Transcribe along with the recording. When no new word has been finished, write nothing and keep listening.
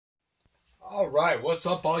Alright, what's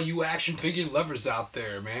up all you action figure lovers out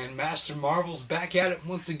there, man? Master Marvel's back at it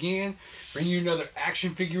once again, bringing you another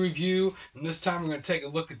action figure review, and this time we're going to take a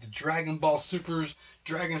look at the Dragon Ball Super's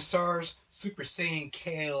Dragon Stars Super Saiyan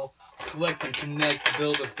Kale Collect and Connect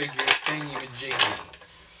Build-A-Figure thingy-majiggy.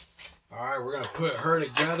 Alright, we're going to put her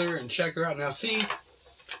together and check her out. Now see,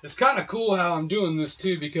 it's kind of cool how I'm doing this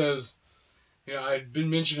too, because I'd been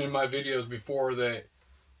mentioning in my videos before that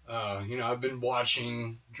I've been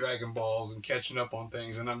watching Dragon Balls and catching up on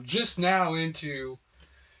things, and I'm just now into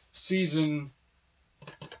season,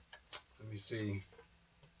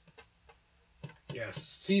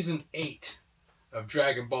 season 8 of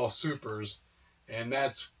Dragon Ball Supers, and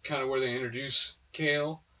that's kind of where they introduce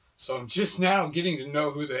Kale. So I'm just now getting to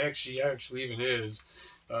know who the heck she actually even is.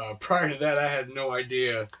 Prior to that, I had no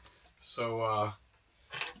idea. So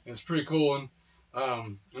it's pretty cool.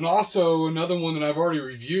 And also another one that I've already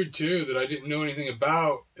reviewed too that I didn't know anything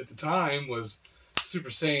about at the time was Super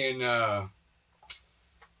Saiyan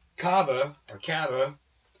Kaba,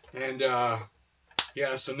 and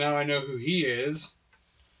yeah, so now I know who he is,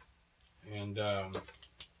 and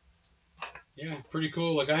yeah, pretty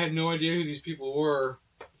cool. Like, I had no idea who these people were.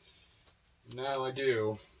 Now I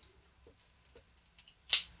do.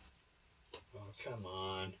 Oh, come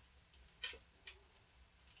on.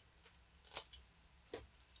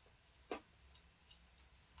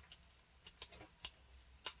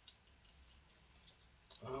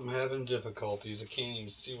 I'm having difficulties. I can't even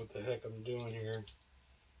see what the heck I'm doing here.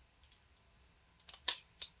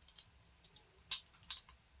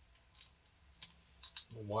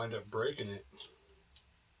 I'll wind up breaking it.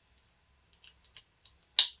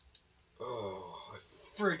 Oh, I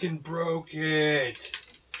freaking broke it.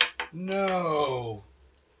 No.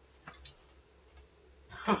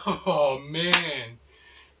 Oh, man.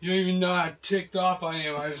 You don't even know how ticked off I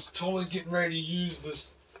am. I was totally getting ready to use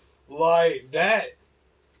this light. That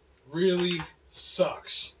really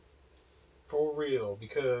sucks. For real.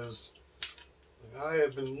 Because I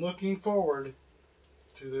have been looking forward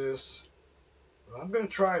to this. But I'm going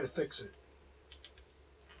to try to fix it.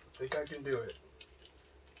 I think I can do it.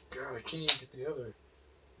 God, I can't even get the other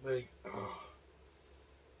leg. Oh.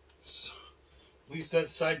 At least that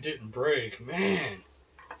side didn't break. Man,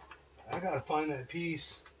 I gotta find that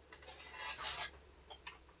piece.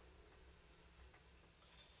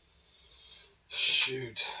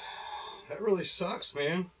 Shoot. That really sucks,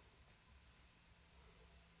 man.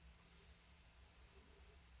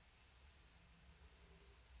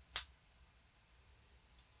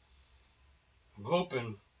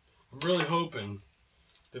 I'm really hoping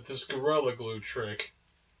that this Gorilla Glue trick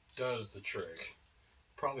does the trick.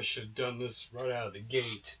 Probably should have done this right out of the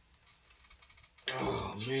gate.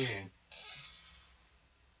 Oh, man.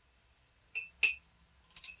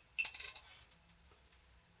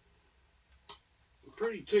 I'm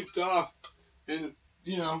pretty ticked off. And,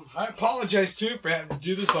 I apologize, too, for having to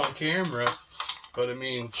do this on camera. But, I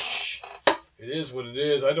mean, it is what it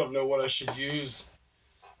is. I don't know what I should use.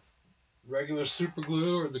 Regular super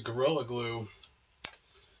glue or the Gorilla Glue.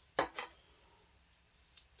 I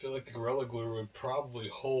feel like the Gorilla Glue would probably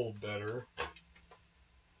hold better.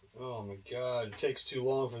 Oh my god, it takes too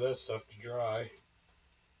long for that stuff to dry.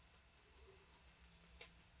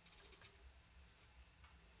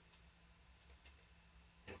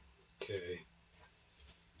 Okay.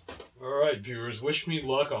 Alright, viewers, wish me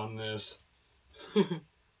luck on this.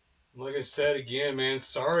 Like I said again, man,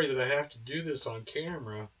 sorry that I have to do this on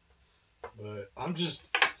camera. But I'm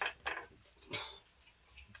just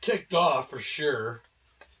ticked off for sure.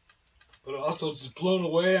 But also just blown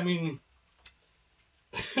away. I mean,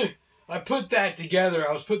 I put that together.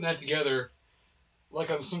 I was putting that together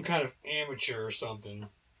like I'm some kind of amateur or something.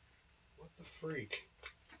 What the freak?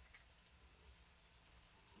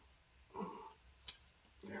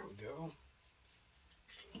 There we go.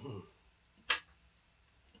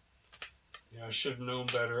 Yeah, I should have known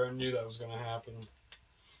better. I knew that was going to happen.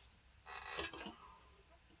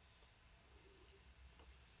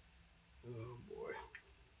 Oh boy.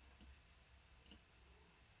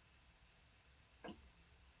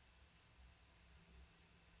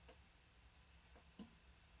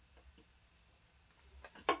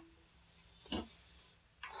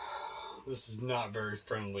 This is not very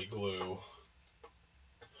friendly glue.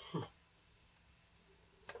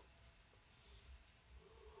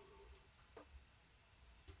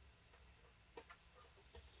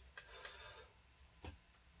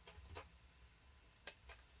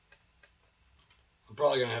 I'm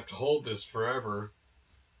probably going to have to hold this forever.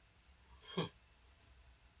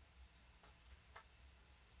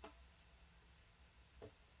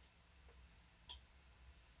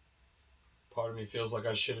 Part of me feels like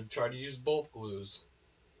I should have tried to use both glues.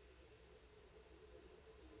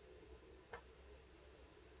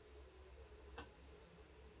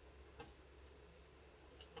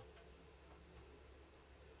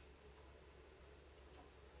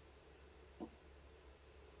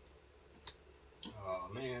 Oh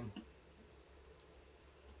man.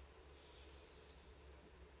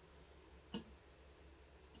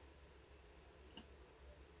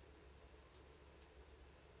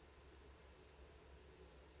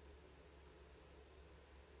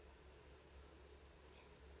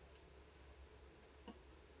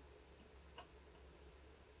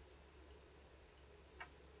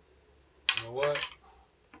 You know what?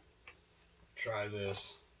 Try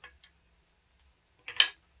this.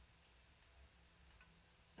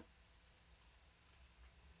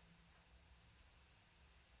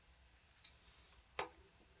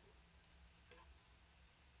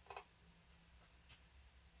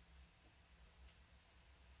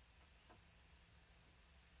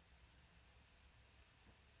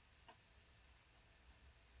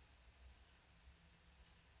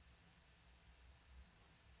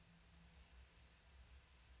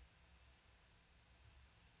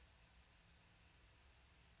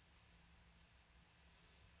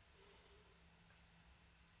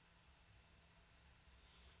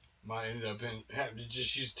 Might end up having to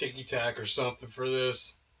just use Ticky Tack or something for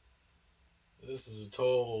this. This is a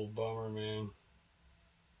total bummer, man.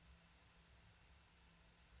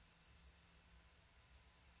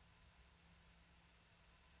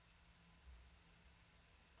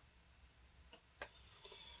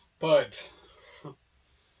 But,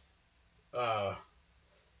 I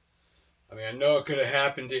mean, I know it could have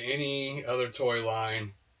happened to any other toy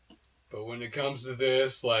line, but when it comes to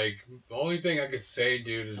this, like, the only thing I could say,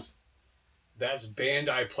 dude, is that's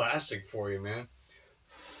Bandai plastic for you, man.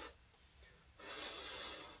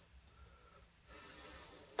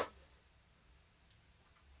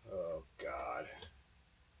 Oh, God.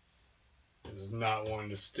 It is not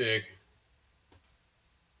wanting to stick.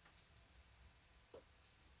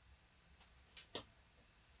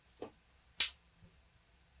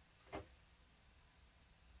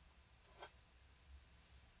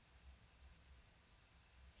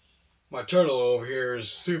 My turtle over here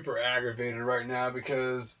is super aggravated right now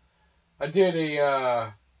because I did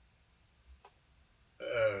a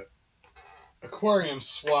aquarium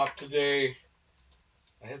swap today.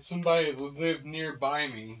 I had somebody who lived nearby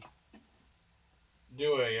me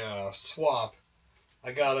do a swap.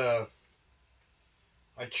 I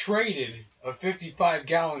traded a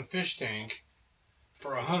 55-gallon fish tank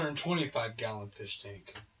for a 125-gallon fish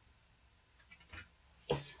tank.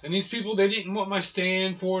 And these people, they didn't want my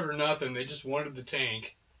stand for it or nothing. They just wanted the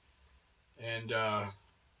tank. And,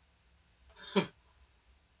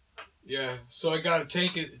 yeah, so I got a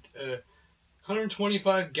tank, a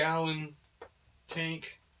 125-gallon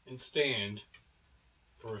tank and stand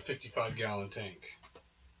for a 55-gallon tank. I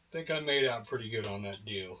think I made out pretty good on that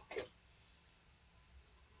deal.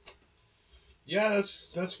 Yeah,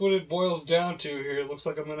 that's what it boils down to here. It looks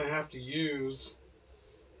like I'm going to have to use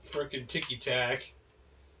frickin' Ticky Tack.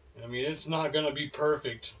 I mean, it's not going to be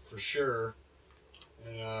perfect for sure.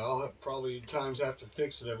 And I'll probably times have to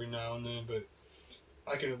fix it every now and then, but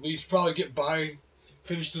I can at least probably get by,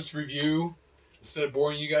 finish this review instead of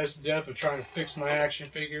boring you guys to death with trying to fix my action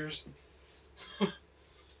figures.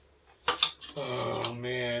 Oh,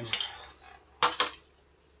 man.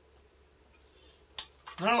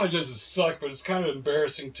 Not only does it suck, but it's kind of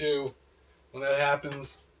embarrassing too when that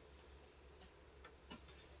happens.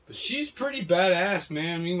 But she's pretty badass,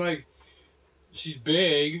 man. I mean, like, she's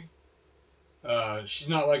big. She's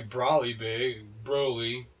not like Broly big,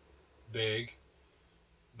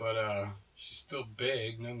 but she's still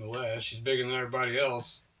big nonetheless. She's bigger than everybody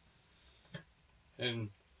else. And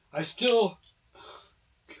I still,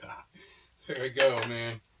 God, there I go,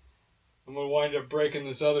 man. I'm gonna wind up breaking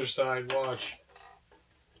this other side. Watch.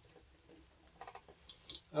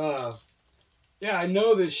 Yeah, I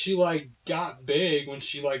know that she like got big when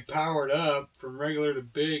she like powered up from regular to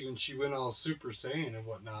big and she went all Super Saiyan and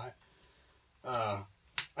whatnot. I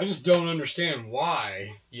just don't understand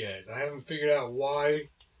why yet. I haven't figured out why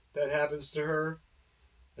that happens to her,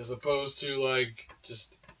 as opposed to like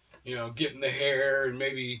just, you know, getting the hair and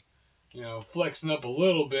maybe, you know, flexing up a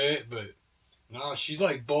little bit, but no, she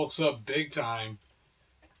like bulks up big time.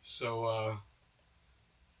 So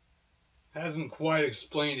hasn't quite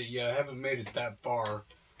explained it yet. I haven't made it that far,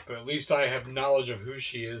 but at least I have knowledge of who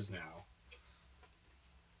she is now.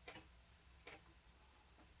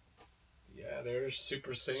 Yeah, there's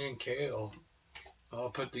Super Saiyan Kale, all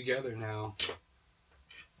put together now.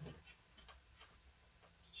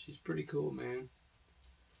 She's pretty cool, man.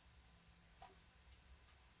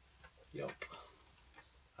 Yup.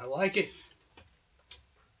 I like it.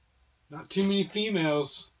 Not too many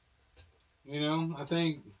females. You know, I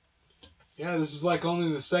think, yeah, this is like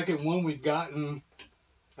only the second one we've gotten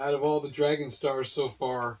out of all the Dragon Stars so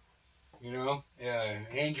far. You know, yeah,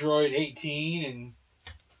 Android 18 and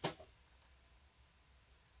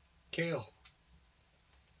Kale.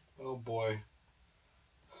 Oh boy.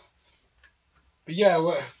 But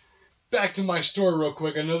yeah, back to my story real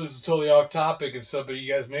quick. I know this is totally off topic and stuff, but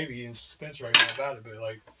you guys may be in suspense right now about it. But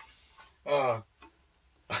like,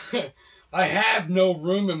 I have no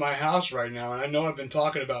room in my house right now, and I know I've been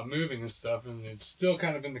talking about moving and stuff, and it's still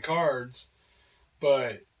kind of in the cards,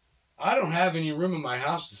 but I don't have any room in my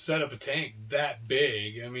house to set up a tank that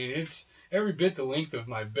big. I mean, it's every bit the length of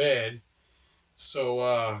my bed,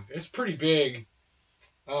 so it's pretty big.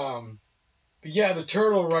 But yeah, the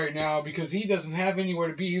turtle right now, because he doesn't have anywhere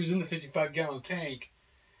to be, he was in the 55-gallon tank.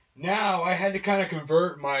 Now I had to kind of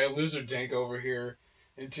convert my lizard tank over here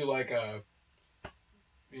into like a,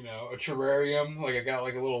 you know, a terrarium. Like I got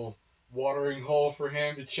like a little watering hole for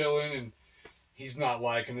him to chill in, and he's not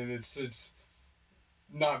liking it. It's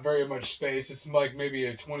not very much space. It's like maybe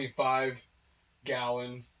a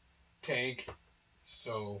 25-gallon tank.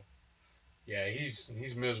 So yeah, he's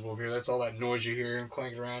miserable here. That's all that noise you hear him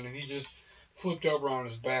clanking around, and he just flipped over on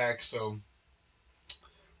his back. So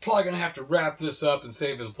probably gonna have to wrap this up and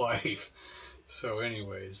save his life. So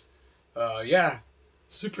anyways, yeah,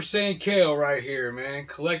 Super Saiyan Kale right here, man.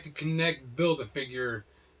 Collect and connect, build a figure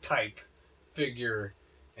type figure,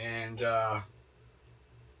 and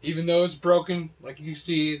even though it's broken, like you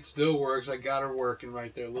see, it still works. I got her working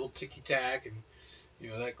right there, a little ticky tack, and you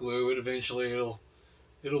know that glue. Eventually it'll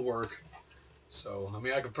work. So I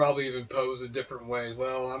mean, I could probably even pose it different ways.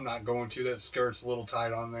 Well, I'm not going to. That skirt's a little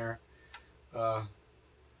tight on there.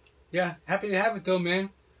 Yeah, happy to have it though,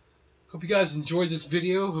 man. Hope you guys enjoyed this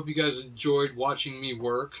video. Hope you guys enjoyed watching me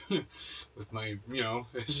work with my, you know,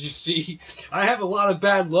 as you see, I have a lot of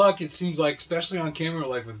bad luck, it seems like, especially on camera,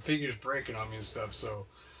 like with figures breaking on me and stuff. So,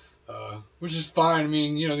 which is fine. I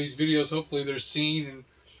mean, you know, these videos, hopefully they're seen and,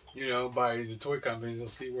 you know, by the toy companies. They'll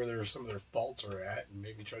see where some of their faults are at and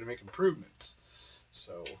maybe try to make improvements.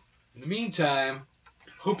 So, in the meantime,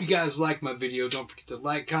 hope you guys like my video. Don't forget to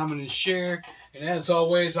like, comment, and share. And as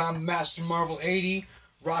always, I'm MasterMarvel80,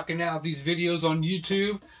 rocking out these videos on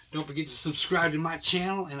YouTube. Don't forget to subscribe to my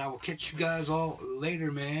channel, and I will catch you guys all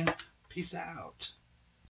later, man. Peace out.